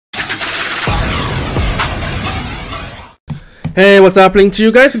Hey, what's happening to you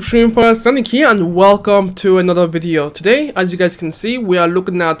guys? Extreme Sonic here and welcome to another video. Today, as you guys can see, we are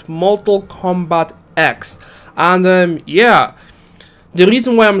looking at Mortal Kombat X. And yeah, the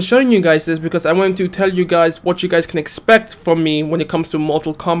reason why I'm showing you guys this is because I want to tell you guys what you guys can expect from me when it comes to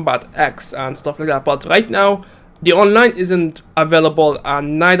Mortal Kombat X and stuff like that. But right now, the online isn't available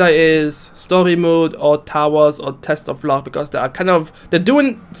and neither is story mode or towers or test of luck, because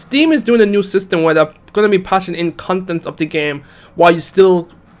Steam is doing a new system where they're gonna be patching in contents of the game while you still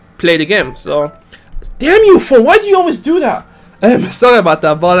play the game. So damn you phone, why do you always do that? Sorry about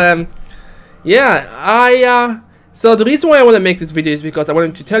that, but yeah, so the reason why I want to make this video is because I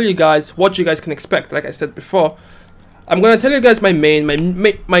wanted to tell you guys what you guys can expect. Like I said before, I'm going to tell you guys my main.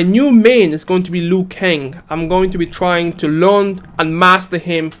 My new main is going to be Liu Kang. I'm going to be trying to learn and master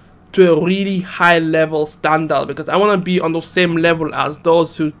him to a really high level standard, because I want to be on the same level as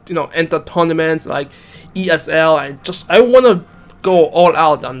those who, you know, enter tournaments like ESL. I want to go all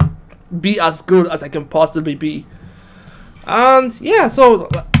out and be as good as I can possibly be. And yeah, so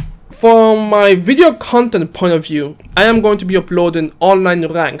from my video content point of view, I am going to be uploading online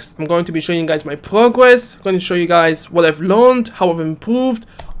ranks. I'm going to be showing you guys my progress. I'm going to show you guys what I've learned, how I've improved,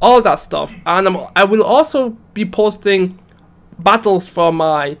 all that stuff. And I will also be posting battles for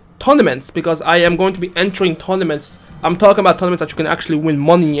my tournaments, because I am going to be entering tournaments. I'm talking about tournaments that you can actually win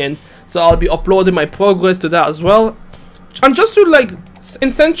money in. So I'll be uploading my progress to that as well. And just to, like,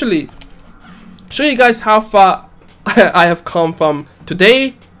 essentially show you guys how far I have come from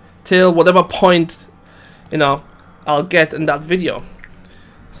today till whatever point, you know, I'll get in that video.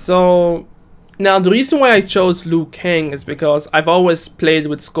 So now the reason why I chose Liu Kang is because I've always played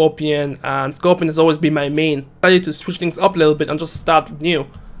with Scorpion, and Scorpion has always been my main. I decided to switch things up a little bit and just start new.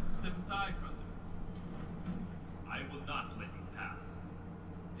 Step aside, brother. I will not let you pass.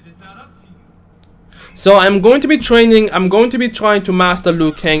 It is not up to you. So I'm going to be training. I'm going to be trying to master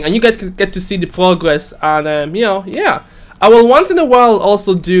Liu Kang, and you guys can get to see the progress. And you know, yeah, I will once in a while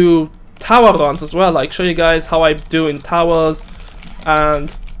also do tower runs as well, like show you guys how I do in towers.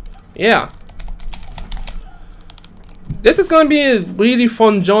 And yeah, this is gonna be a really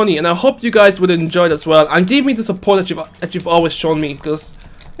fun journey, and I hope you guys would enjoy it as well, and give me the support that you've always shown me, because,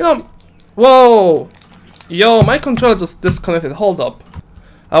 you know, whoa, yo, my controller just disconnected. Hold up.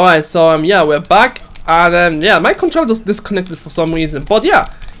 Alright, so yeah, we're back, and yeah, my controller just disconnected for some reason. But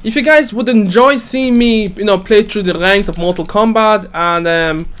yeah, if you guys would enjoy seeing me, you know, play through the ranks of Mortal Kombat,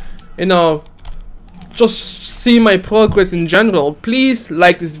 and you know, just see my progress in general, please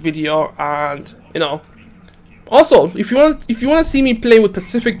like this video. And you know, also, if you want to see me play with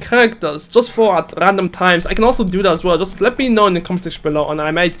specific characters just for at random times, I can also do that as well. Just let me know in the comment section below, and I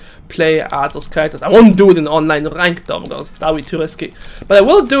might play as those characters. I won't do it in online rank though, because that would be too risky. But I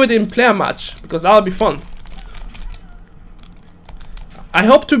will do it in player match, because that would be fun. I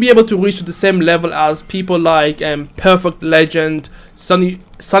hope to be able to reach to the same level as people like Perfect Legend,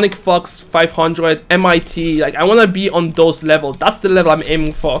 Sonic Fox 500, MIT. Like, I want to be on those levels. That's the level I'm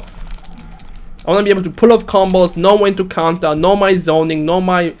aiming for. I want to be able to pull off combos, know when to counter, know my zoning, know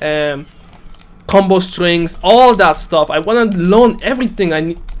my combo strings, all that stuff. I want to learn everything I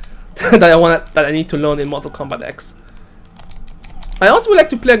need that I need to learn in Mortal Kombat X. I also would like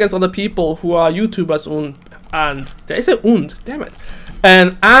to play against other people who are YouTubers and there is a damn it,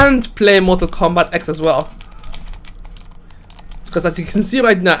 and play Mortal Kombat X as well. Because as you can see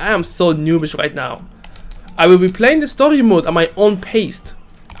right now, I am so noobish right now. I will be playing the story mode at my own pace,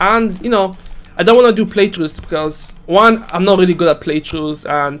 and you know, I don't want to do playthroughs because, one, I'm not really good at playthroughs,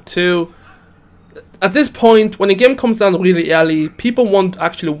 and two, at this point, when the game comes down really early, people won't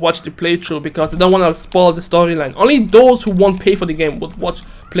actually watch the playthrough because they don't want to spoil the storyline. Only those who won't pay for the game would watch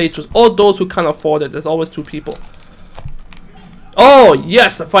playthroughs, or those who can't afford it. There's always two people. Oh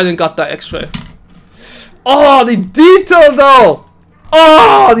yes, I finally got that X-ray. Oh, the detail though.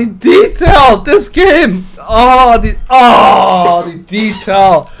 Oh, the detail. This game. Oh, the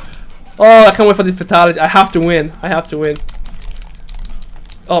detail. Oh, I can't wait for the fatality. I have to win. I have to win.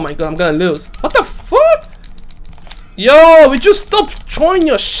 Oh my god, I'm gonna lose. What the fuck? Yo, would you stop throwing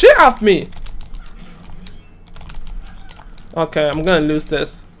your shit at me? Okay, I'm gonna lose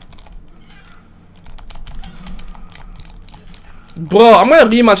this. Bro, I'm gonna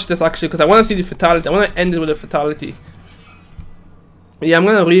rematch this actually, because I wanna see the fatality. I wanna end it with a fatality. Yeah, I'm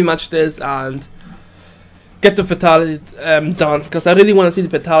gonna rematch this and get the fatality done, because I really want to see the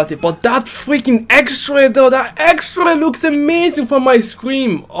fatality. But that freaking X-ray though, that X-ray looks amazing from my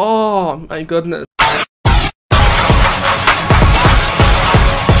screen. Oh my goodness.